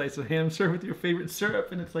cheese and a slice of ham. Serve with your favorite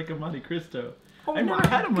syrup, and it's like a Monte Cristo. Oh, I've never my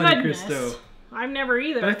had a Monte goodness. Cristo. I've never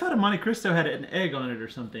either. But I thought a Monte Cristo had an egg on it or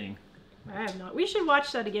something. I have not. We should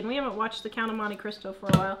watch that again. We haven't watched The Count of Monte Cristo for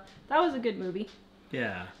a while. That was a good movie.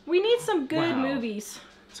 Yeah. We need some good Wow. movies.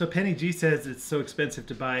 So Penny G says it's so expensive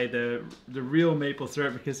to buy the real maple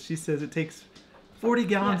syrup because she says it takes 40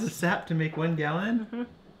 gallons of sap to make 1 gallon.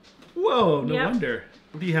 Whoa, no wonder.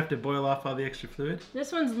 Do you have to boil off all the extra fluid?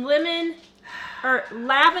 This one's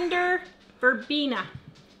lavender verbena.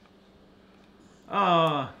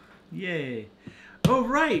 Oh, yay. Oh,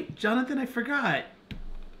 right. Jonathan, I forgot.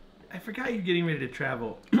 You're getting ready to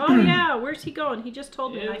travel. Oh yeah, where's he going? He just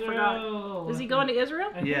told me and I forgot. Israel. Is he going to Israel?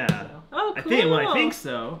 I think Yeah. so. Oh, cool. I think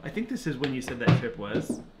so. I think this is when you said that trip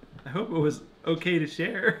was. I hope it was okay to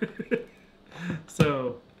share.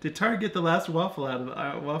 So, did Tara get the last waffle out of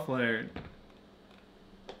the waffle iron?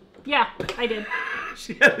 Yeah, I did.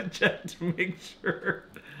 She had to check to make sure.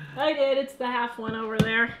 I did. It's the half one over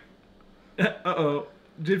there. Uh-oh.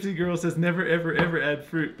 Gypsy Girl says never, ever, ever add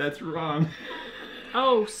fruit. That's wrong.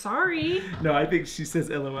 Oh, sorry. No, I think she says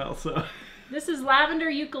LOL, so. This is lavender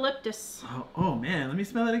eucalyptus. Oh man, let me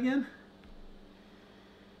smell it again.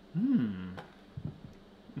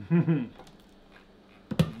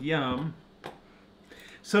 Yum.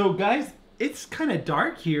 So guys, it's kind of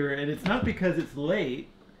dark here, and it's not because it's late.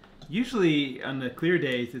 Usually on the clear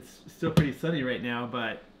days, it's still pretty sunny right now,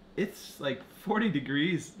 but it's like 40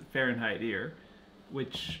 degrees Fahrenheit here,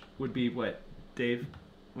 which would be what, Dave?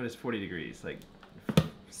 What is 40 degrees? Like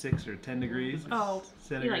 6 or 10 degrees? Oh,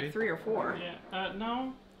 centigrade? like 3 or 4. Yeah.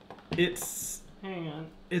 No. Hang on.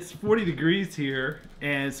 It's 40 degrees here,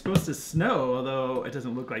 and it's supposed to snow, although it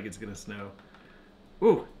doesn't look like it's going to snow.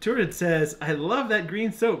 Ooh, Turid says, I love that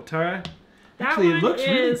green soap, Tara. Actually, it looks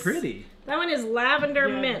really pretty. That one is lavender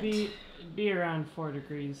mint. Be around 4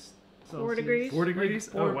 degrees. Celsius. 4 degrees? 4 degrees?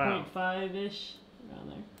 Like Oh, wow. 4.5-ish,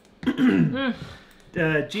 around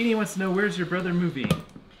there. Jeannie wants to know, where's your brother moving?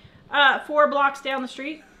 4 blocks down the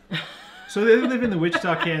street. So they live in the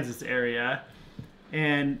Wichita, Kansas area.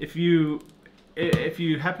 And if you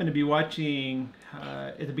happen to be watching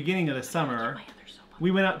at the beginning of the summer, we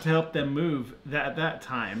went out to help them move at that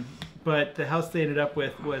time. But the house they ended up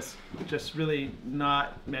with was just really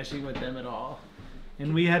not meshing with them at all.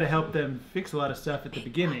 And we had to help them fix a lot of stuff at the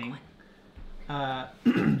beginning.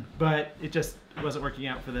 But it just wasn't working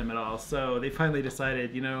out for them at all. So they finally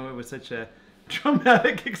decided, you know, it was such a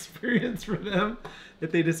traumatic experience for them that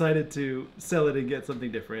they decided to sell it and get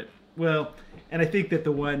something different. Well, and I think that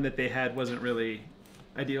the one that they had wasn't really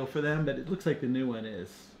ideal for them, but it looks like the new one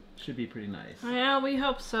should be pretty nice. Yeah, we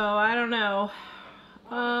hope so. I don't know.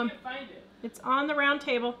 I can't find it. It's on the round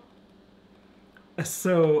table.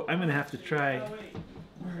 So I'm gonna have to try. Oh, wait.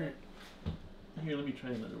 Alright. Here, let me try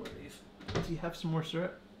another one of these. Do you have some more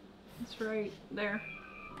syrup? It's right there.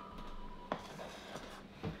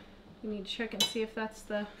 You need to check and see if that's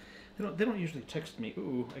the... They don't usually text me.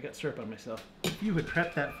 Ooh, I got syrup on myself. If you would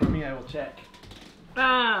prep that for me, I will check.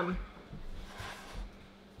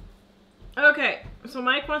 Okay, so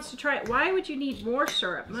Mike wants to try it. Why would you need more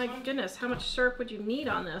syrup? My goodness, how much syrup would you need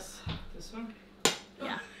on this? This one?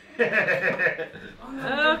 Yeah.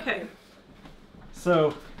 Okay.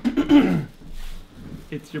 So,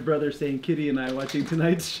 it's your brother saying Kitty and I watching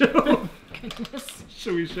tonight's show. Goodness.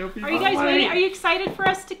 Should we show people? Are you guys waiting? Are you excited for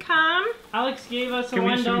us to come? Alex gave us a Should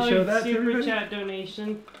we show that $1 to super everybody? chat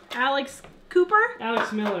donation. Alex Cooper?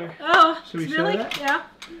 Alex Miller. Oh, Should we show really? that? Yeah.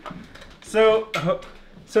 So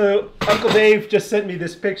Uncle Dave just sent me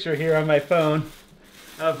this picture here on my phone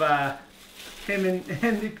of him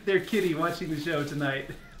and their kitty watching the show tonight.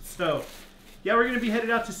 So, yeah, we're going to be headed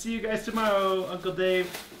out to see you guys tomorrow, Uncle Dave.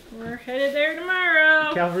 We're headed there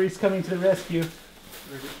tomorrow. Calvary's coming to the rescue.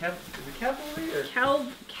 Or is it cavalry or?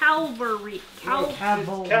 Calvary. It's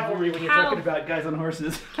cavalry when you're talking about guys on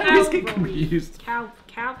horses. I always get confused.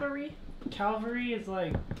 Cavalry. Calvary is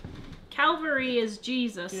like. Calvary is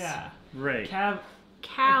Jesus. Yeah. Right. Cavalry.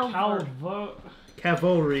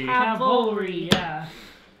 Cavalry. Yeah.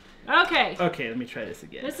 Okay. Okay, let me try this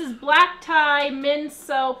again. This is black tie men's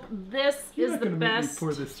soap. This You're is not the gonna make me best.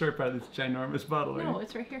 pour this syrup out of this ginormous bottle, are No, you?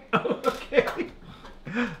 it's right here. Oh, okay.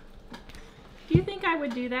 Do you think I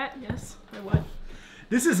would do that? Yes, I would.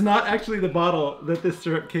 This is not actually the bottle that this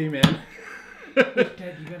syrup came in.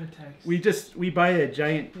 Dad, you got a text. We buy a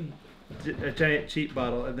giant cheap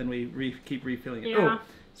bottle and then we keep refilling it. Yeah. Oh,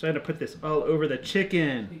 so I had to put this all over the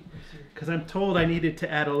chicken because I'm told I needed to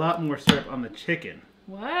add a lot more syrup on the chicken.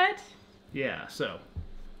 What? Yeah, so.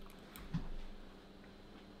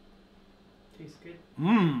 Tastes good.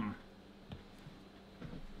 Mmm.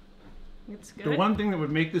 It's good. The one thing that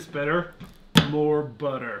would make this better, more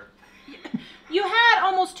butter. You had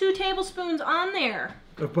almost 2 tablespoons on there.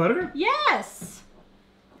 Of butter? Yes.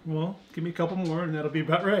 Well, give me a couple more and that'll be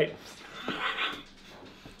about right.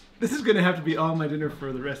 This is going to have to be all my dinner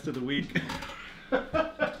for the rest of the week.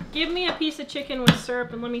 Give me a piece of chicken with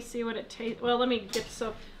syrup and let me see what it tastes. Well, let me get the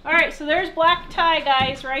soap. All right, so there's black tie,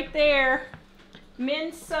 guys, right there.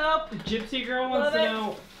 Men's soap. Gypsy girl wants to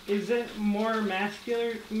know: is it more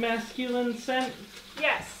masculine scent?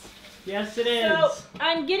 Yes. Yes, it is. So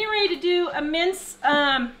I'm getting ready to do a men's.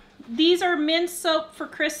 These are men's soap for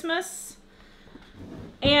Christmas,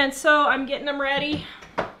 and so I'm getting them ready.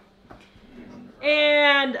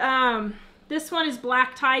 And this one is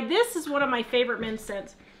black tie. This is one of my favorite men's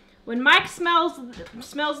scents. When Mike smells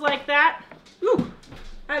like that, ooh,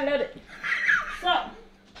 I love it. So,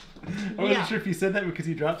 I wasn't sure if you said that because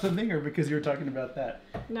you dropped something or because you were talking about that.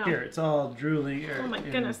 no. Here, it's all drooling. Oh my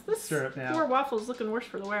goodness, this syrup now. poor waffle's looking worse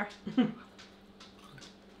for the wear.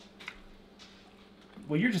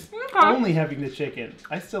 Well, you're just Okay. only having the chicken.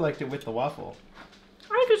 I still liked it with the waffle.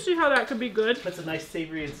 I can see how that could be good. Puts a nice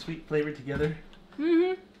savory and sweet flavor together.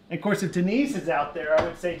 Mm-hmm. And of course, if Denise is out there, I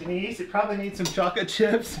would say, Denise, it probably needs some chocolate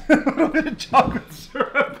chips, a little bit of chocolate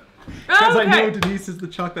syrup. Because I know Denise is the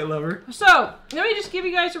chocolate lover. So, let me just give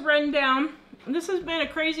you guys a rundown. This has been a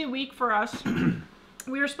crazy week for us.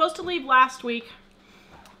 We were supposed to leave last week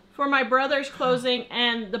for my brother's closing,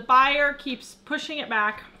 and the buyer keeps pushing it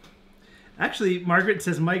back. Actually, Margaret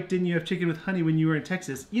says, Mike, didn't you have chicken with honey when you were in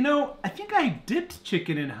Texas? You know, I think I dipped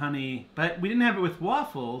chicken in honey, but we didn't have it with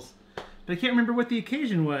waffles. But I can't remember what the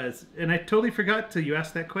occasion was, and I totally forgot till you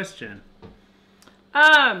asked that question.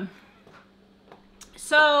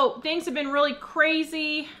 So things have been really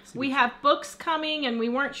crazy. We have books coming, and we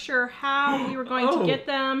weren't sure how we were going to get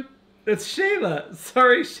them. It's Shayla.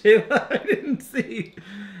 Sorry, Shayla. I didn't see.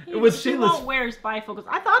 It was He Shayla's. won't wear his bifocals.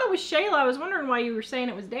 I thought it was Shayla. I was wondering why you were saying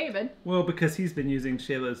it was David. Well, because he's been using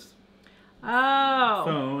Shayla's Oh.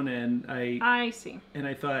 phone, and I see. And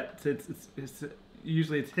I thought since it's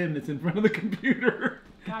usually it's him that's in front of the computer.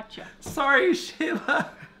 Gotcha. Sorry, Shayla.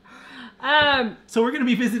 So we're gonna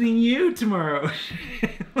be visiting you tomorrow.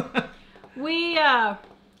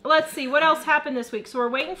 Let's see what else happened this week. So we're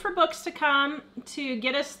waiting for books to come to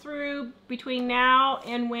get us through between now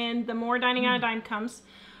and when the More Dining on a Dime comes.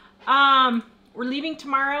 We're leaving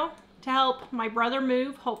tomorrow to help my brother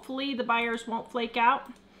move. Hopefully the buyers won't flake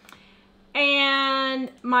out. And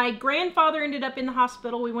my grandfather ended up in the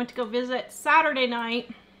hospital. We went to go visit Saturday night.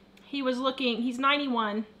 He's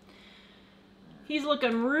 91. He's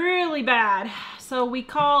looking really bad. So we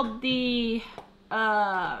called the,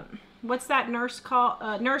 what's that nurse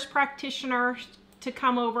called? Nurse practitioner to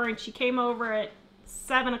come over, and she came over at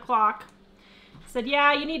 7 o'clock. Said,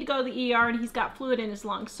 yeah, you need to go to the ER, and he's got fluid in his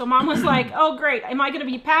lungs. So Mom was like, oh great, am I going to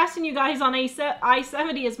be passing you guys on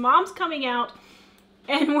I-70 as Mom's coming out,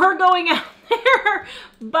 and we're going out there,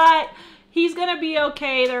 but he's going to be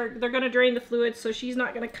okay. They're going to drain the fluid, so she's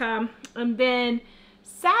not going to come. And then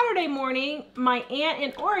Saturday morning, my aunt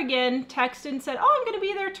in Oregon texted and said, oh, I'm going to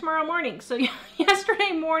be there tomorrow morning. So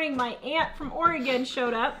yesterday morning, my aunt from Oregon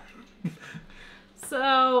showed up.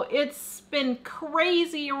 So it's been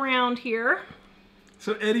crazy around here.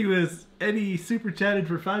 So Eddie super chatted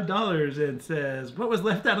for $5 and says, what was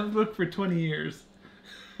left out of the book for 20 years?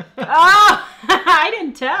 Oh, I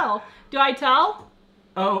didn't tell. Do I tell?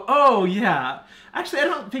 Oh, yeah. Actually, I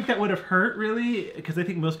don't think that would have hurt, really, because I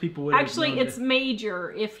think most people would have Actually, it's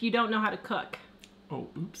major if you don't know how to cook. Oh,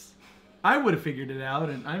 oops. I would have figured it out,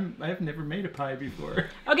 and I've never made a pie before.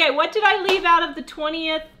 Okay, what did I leave out of the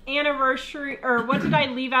 20th anniversary, or what did I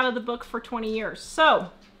leave out of the book for 20 years? So,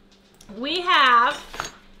 we have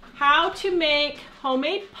how to make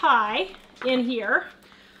homemade pie in here.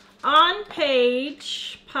 on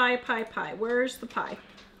page pie. Where's the pie?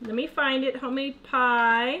 Let me find it. Homemade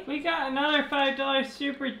pie. We got another $5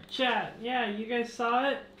 super chat. Yeah, you guys saw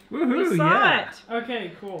it? Woohoo, We saw it.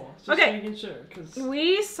 Okay, cool. Just Okay. making sure. Cause...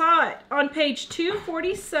 We saw it on page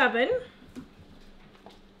 247.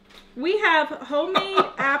 We have homemade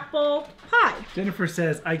apple pie. Jennifer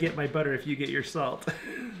says, I get my butter if you get your salt.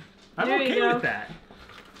 I'm There you okay go. with that.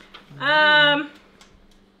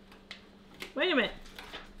 Wait a minute.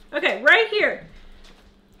 Okay, right here.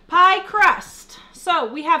 Pie crust.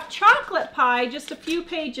 So we have chocolate pie just a few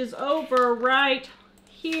pages over right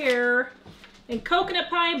here. And coconut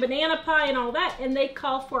pie and banana pie and all that. And they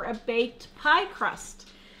call for a baked pie crust.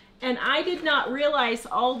 And I did not realize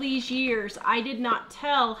all these years, I did not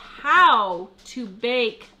tell how to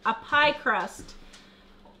bake a pie crust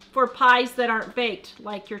for pies that aren't baked,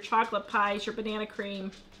 like your chocolate pies, your banana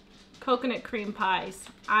cream, coconut cream pies.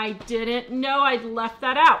 I didn't know. I'd left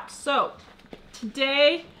that out. So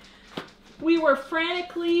today we were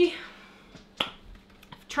frantically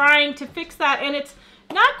trying to fix that, and it's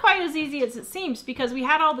not quite as easy as it seems because we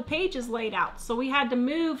had all the pages laid out. So we had to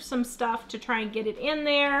move some stuff to try and get it in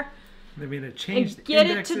there. Maybe to change the Get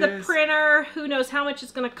indexes. it to the printer. Who knows how much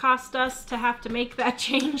it's going to cost us to have to make that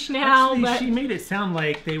change now. Actually, but... she made it sound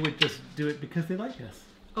like they would just do it because they like us.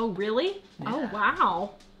 Oh, really? Yeah. Oh,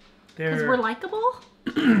 wow. Because They're... we're likable?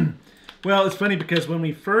 Well, it's funny because when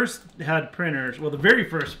we first had printers, well, the very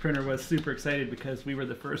first printer was super excited because we were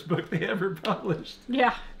the first book they ever published.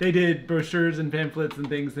 Yeah. They did brochures and pamphlets and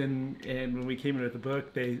things, and when we came in with the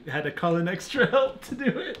book, they had to call in extra help to do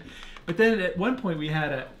it. But then at one point we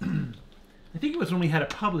had a, I think it was when we had a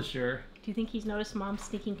publisher. Do you think he's noticed Mom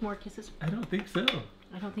sneaking more kisses? I don't think so.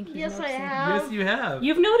 I don't think he's Yes, I noticing. have. Yes, you have.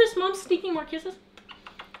 You've noticed Mom sneaking more kisses?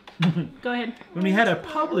 Go ahead. When we had a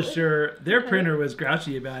publisher, their printer was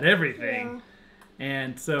grouchy about everything. Yeah.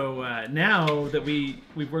 And so now that we've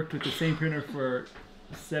worked with the same printer for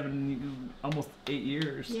almost 8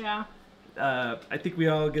 years, Yeah. I think we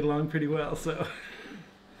all get along pretty well. So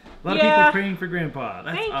a lot of Yeah. people praying for Grandpa.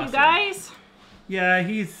 That's Thank awesome. you, guys. Yeah,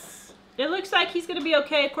 It looks like he's going to be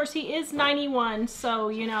okay. Of course, he is 91, so,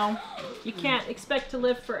 you know, you can't expect to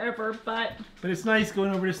live forever, but... But it's nice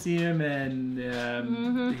going over to see him,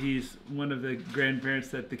 and he's one of the grandparents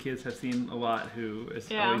that the kids have seen a lot, who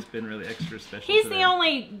has always been really extra special. He's to the them.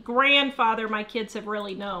 only grandfather my kids have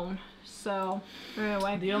really known, so,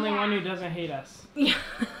 anyway. The only one who doesn't hate us. Yeah.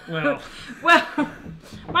 Well,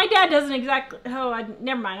 my dad doesn't exactly... Oh,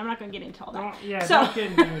 never mind. I'm not going to get into all that. Yeah, So- don't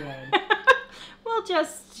get into that. We'll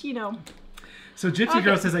just, you know... so Gypsy Okay.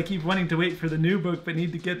 Girl says, I keep wanting to wait for the new book, but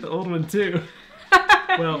need to get the old one too.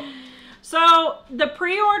 Well, So the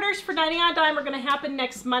pre-orders for 99 Dime are going to happen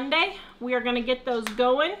next Monday. We are going to get those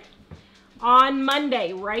going on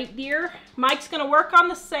Monday, right, dear? Mike's going to work on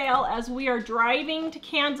the sale as we are driving to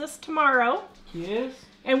Kansas tomorrow, He is?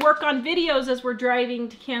 and work on videos as we're driving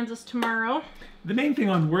to Kansas tomorrow. the main thing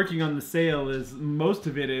on working on the sale is most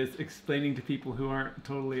of it is explaining to people who aren't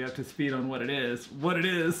totally up to speed on what it is.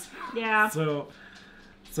 Yeah. So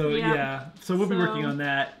Yeah. yeah. So we'll be working So- on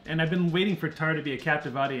that. And I've been waiting for Tar to be a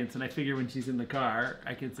captive audience, and I figure when she's in the car,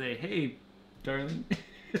 I can say, hey, darling.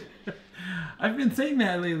 I've been saying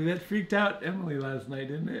that lately. That freaked out Emily last night,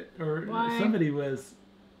 didn't it? Or Why? somebody was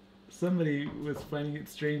finding it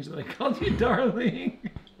strange that I called you darling.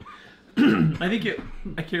 I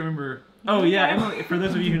can't remember. Oh yeah, Emily, for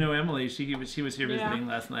those of you who know Emily, she was here visiting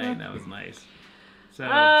last night, and that was nice.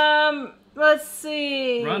 So Let's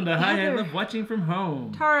see. Rhonda, hi, I Heather. love watching from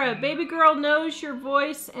home. Tara, baby girl knows your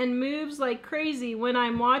voice and moves like crazy when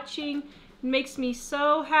I'm watching. It makes me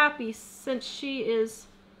so happy since she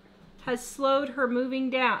has slowed her moving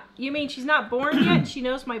down. You mean she's not born yet? She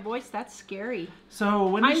knows my voice? That's scary. So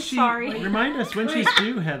when is I'm she? sorry. Remind us when she's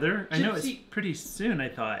due, Heather. I know it's Gypsy- pretty soon. I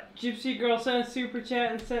thought. Gypsy Girl sent a super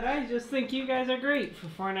chat and said, I just think you guys are great for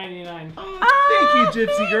 $4.99. Thank you,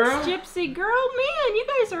 Gypsy Girl. Thanks, Gypsy girl. Man, you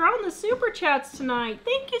guys are on the super chats tonight.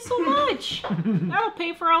 Thank you so much. That'll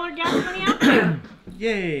pay for all our gas money out there.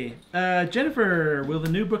 Yay! Jennifer, will the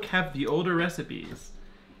new book have the older recipes?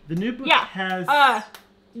 The new book Yeah. has.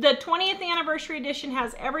 The 20th anniversary edition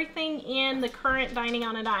has everything in the current Dining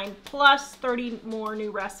on a Dime, plus 30 more new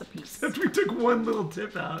recipes. We took one little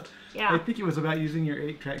tip out. Yeah. I think it was about using your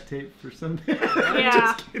 8-track tape for something. Yeah.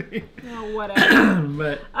 Just kidding. Oh, whatever.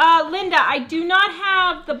 But Linda, I do not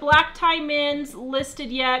have the black tie men's listed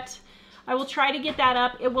yet. I will try to get that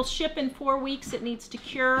up. It will ship in 4 weeks. It needs to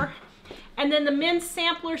cure. And then the men's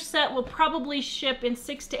sampler set will probably ship in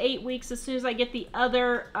 6 to 8 weeks as soon as I get the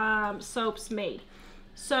other soaps made.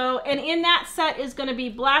 So, and in that set is going to be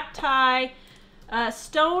black tie,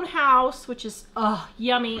 Stone House, which is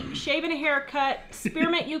yummy. Shave and a Haircut,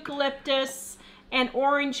 Spearmint Eucalyptus, and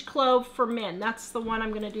Orange Clove for men. That's the one I'm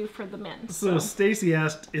going to do for the men. So Stacy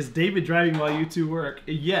asked, is David driving while you two work?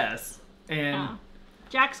 Yes. And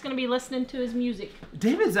Jack's going to be listening to his music.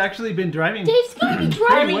 David's actually been driving. Dave's going to be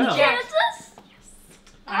driving well. Kansas?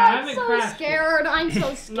 I'm so scared. I'm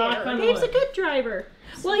so scared. Dave's a good driver.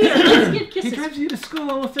 Well, here, let's give kisses. He drives you to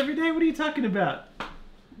school almost every day. What are you talking about?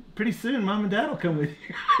 Pretty soon, Mom and Dad will come with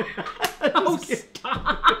you. Oh,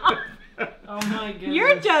 stop. Oh my goodness.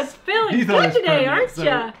 You're just feeling good today, aren't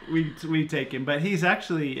you? We take him, but he's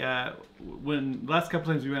actually when last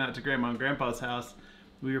couple times we went out to Grandma and Grandpa's house,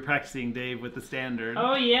 we were practicing Dave with the standard.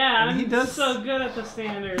 Oh yeah, and he does so good at the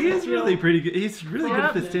standard. He is really pretty good. He's really good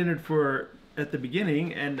at the standard for at the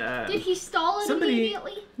beginning. And did he stall it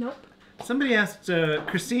immediately? Nope. Somebody asked,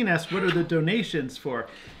 Christine asked, what are the donations for?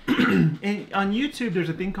 And on YouTube, there's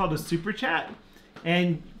a thing called a super chat,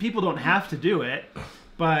 and people don't have to do it,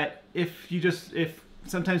 but if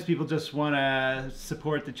sometimes people just want to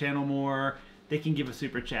support the channel more, they can give a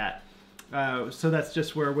super chat. So that's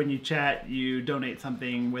just where when you chat, you donate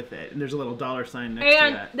something with it, and there's a little $sign next to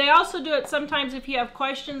that. And they also do it sometimes if you have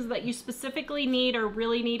questions that you specifically need or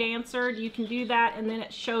really need answered, you can do that, and then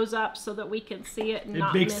it shows up so that we can see it and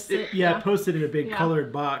not miss it. Yeah, post it in a big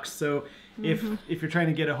colored box. So if you're trying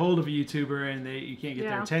to get a hold of a YouTuber and you can't get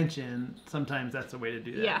their attention, sometimes that's a way to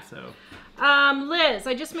do that. Yeah. So. Liz,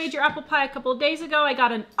 I just made your apple pie a couple of days ago. I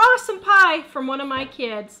got an awesome pie from one of my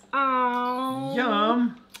kids. Oh.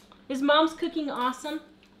 Yum. Is Mom's cooking awesome?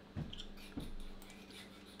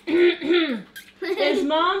 Is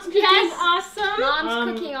Mom's cooking awesome?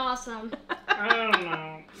 Mom's cooking awesome. I don't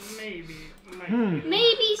know. Maybe.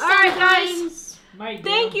 Maybe sometimes. All right, guys.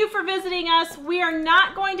 Thank you for visiting us. We are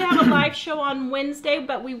not going to have a live show on Wednesday,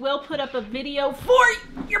 but we will put up a video for...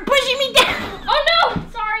 You're pushing me down! Oh no!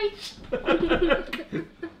 Sorry.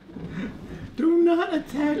 Do not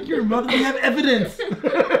attack your mother. We have evidence.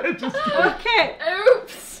 Okay.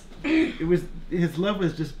 Oops. His love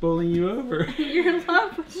was just bowling you over. Your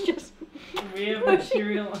love was just... We have a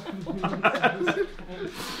cereal.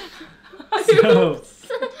 So...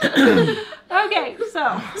 Okay,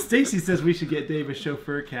 so... Stacy says we should get Dave a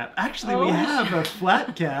chauffeur cap. Actually, we have a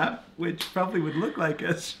flat cap, which probably would look like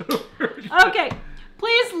a chauffeur cap. Okay.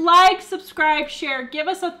 Please like, subscribe, share. Give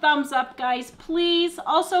us a thumbs up, guys. Please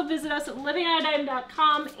also visit us at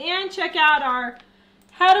livingonadime.com and check out our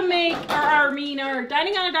dining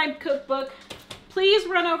on a dime cookbook. Please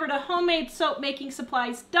run over to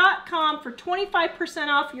homemadesoapmakingsupplies.com for 25%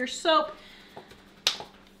 off your soap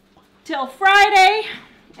till Friday,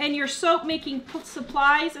 and your soap making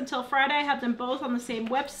supplies until Friday. I have them both on the same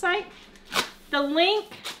website. The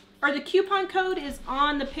link or the coupon code is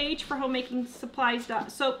on the page for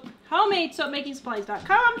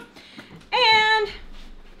homemadesoapmakingsupplies.com. And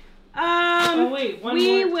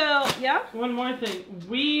one more thing.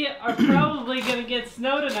 We are probably gonna get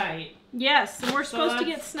snow tonight. Yes, and we're supposed to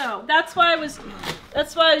get snow. That's why I was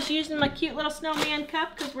using my cute little snowman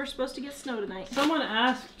cup, because we're supposed to get snow tonight. Someone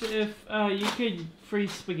asked if you could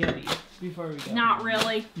freeze spaghetti before we go. Not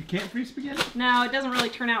really. You can't freeze spaghetti? No, it doesn't really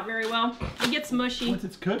turn out very well. It gets mushy. Once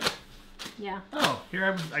it's cooked? Yeah. Oh, here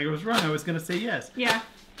I was wrong. I was gonna say yes. Yeah.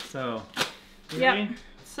 So. Yep.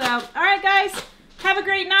 So, all right, guys. Have a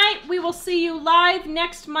great night. We will see you live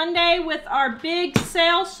next Monday with our big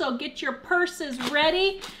sale. So get your purses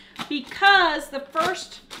ready, because the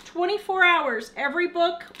first 24 hours, every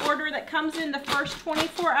book order that comes in the first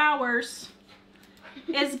 24 hours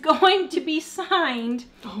is going to be signed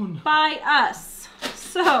by us.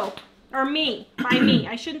 So, or me, by me.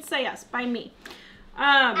 I shouldn't say us, by me.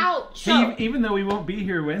 Ouch. So, even though we won't be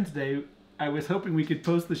here Wednesday, I was hoping we could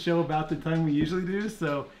post the show about the time we usually do.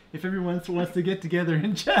 So if everyone wants to get together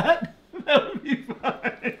and chat, that would be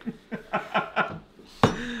fine.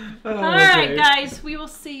 All right, guys. We will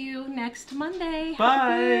see you next Monday. Bye.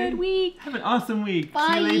 Have a good week. Have an awesome week. Bye.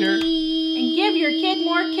 See you later. And give your kid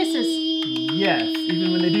more kisses. Yes,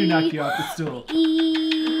 even when they do knock you off the stool.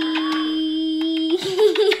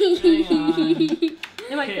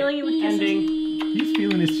 Am I filling you with kisses? Ending. He's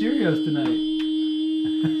feeling his Cheerios tonight.